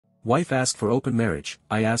Wife asked for open marriage,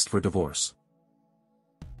 I asked for divorce.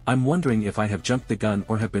 I'm wondering if I have jumped the gun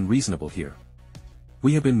or have been reasonable here.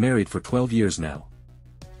 We have been married for 12 years now.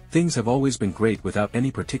 Things have always been great without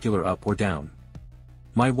any particular up or down.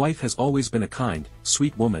 My wife has always been a kind,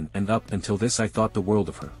 sweet woman, and up until this I thought the world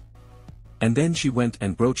of her. And then she went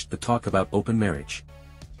and broached the talk about open marriage.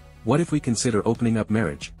 What if we consider opening up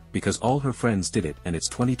marriage, because all her friends did it and it's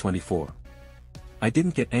 2024. I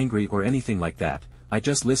didn't get angry or anything like that, I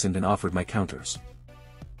just listened and offered my counters.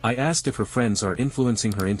 I asked if her friends are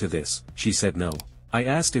influencing her into this, she said no. I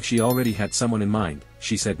asked if she already had someone in mind,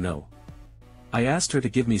 she said no. I asked her to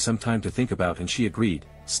give me some time to think about and she agreed,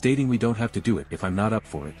 stating we don't have to do it if I'm not up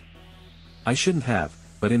for it. I shouldn't have,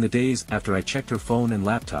 but in the days after I checked her phone and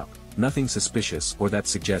laptop, nothing suspicious or that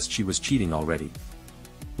suggests she was cheating already.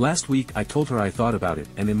 Last week I told her I thought about it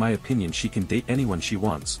and in my opinion she can date anyone she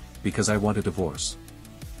wants, because I want a divorce.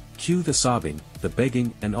 Cue the sobbing, the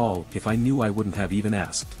begging and all. If I knew I wouldn't have even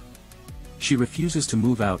asked. She refuses to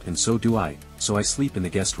move out and so do I, so I sleep in the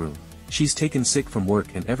guest room. She's taken sick from work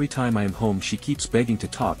and every time I am home she keeps begging to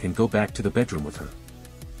talk and go back to the bedroom with her.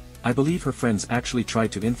 I believe her friends actually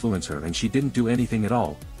tried to influence her and she didn't do anything at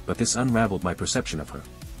all, but this unraveled my perception of her.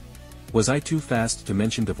 Was I too fast to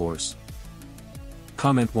mention divorce?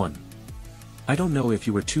 Comment 1. I don't know if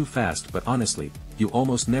you were too fast, but honestly, you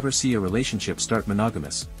almost never see a relationship start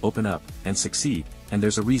monogamous, open up, and succeed, and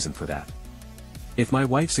there's a reason for that. If my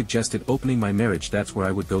wife suggested opening my marriage, that's where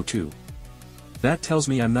I would go too. That tells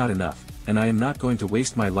me I'm not enough, and I am not going to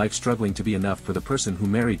waste my life struggling to be enough for the person who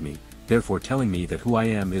married me, therefore telling me that who I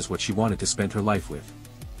am is what she wanted to spend her life with.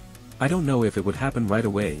 I don't know if it would happen right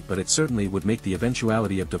away, but it certainly would make the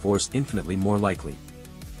eventuality of divorce infinitely more likely.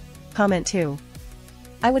 Comment 2.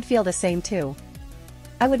 I would feel the same too.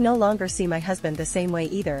 I would no longer see my husband the same way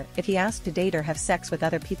either if he asked to date or have sex with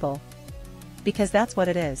other people. Because that's what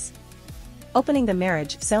it is. Opening the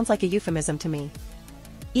marriage sounds like a euphemism to me.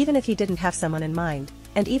 Even if he didn't have someone in mind,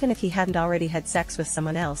 and even if he hadn't already had sex with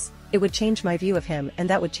someone else, it would change my view of him and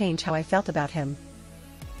that would change how I felt about him.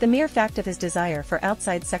 The mere fact of his desire for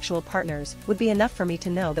outside sexual partners would be enough for me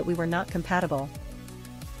to know that we were not compatible.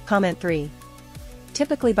 Comment 3.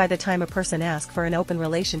 Typically by the time a person asks for an open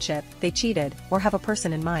relationship, they cheated, or have a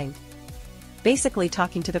person in mind. Basically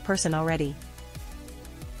talking to the person already.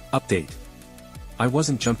 Update. I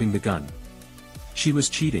wasn't jumping the gun. She was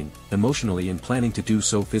cheating, emotionally and planning to do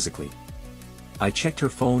so physically. I checked her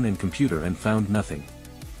phone and computer and found nothing.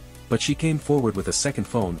 But she came forward with a second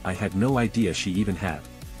phone I had no idea she even had.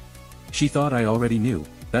 She thought I already knew,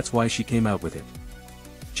 that's why she came out with it.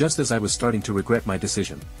 Just as I was starting to regret my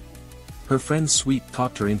decision. Her friend's sweet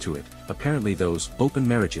talked her into it. Apparently those open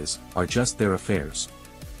marriages are just their affairs.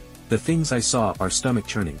 The things I saw are stomach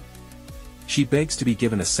churning. She begs to be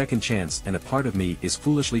given a second chance and a part of me is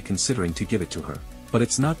foolishly considering to give it to her. But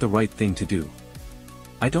it's not the right thing to do.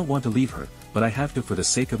 I don't want to leave her, but I have to for the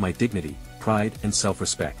sake of my dignity, pride and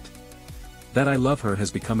self-respect. That I love her has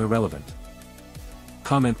become irrelevant.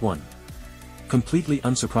 Comment 1. Completely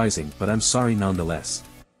unsurprising, but I'm sorry nonetheless.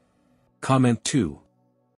 Comment 2.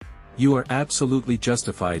 You are absolutely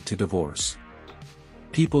justified to divorce.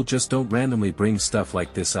 People just don't randomly bring stuff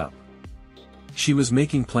like this up. She was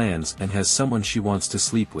making plans and has someone she wants to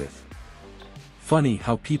sleep with. Funny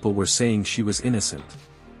how people were saying she was innocent.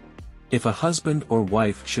 If a husband or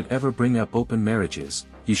wife should ever bring up open marriages,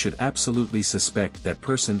 you should absolutely suspect that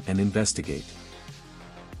person and investigate.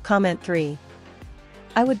 Comment 3.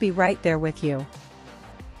 I would be right there with you.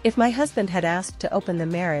 If my husband had asked to open the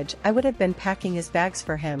marriage, I would have been packing his bags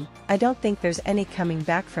for him. I don't think there's any coming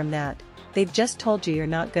back from that. They've just told you you're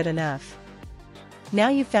not good enough. Now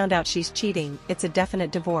you've found out she's cheating, it's a definite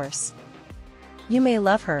divorce. You may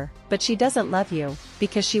love her, but she doesn't love you,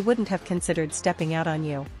 because she wouldn't have considered stepping out on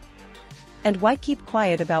you. And why keep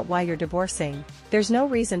quiet about why you're divorcing? There's no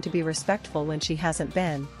reason to be respectful when she hasn't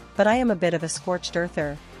been, but I am a bit of a scorched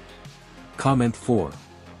earther. Comment 4.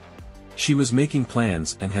 She was making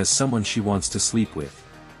plans and has someone she wants to sleep with.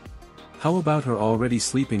 How about her already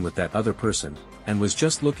sleeping with that other person, and was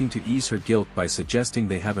just looking to ease her guilt by suggesting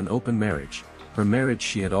they have an open marriage, her marriage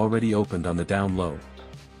she had already opened on the down low.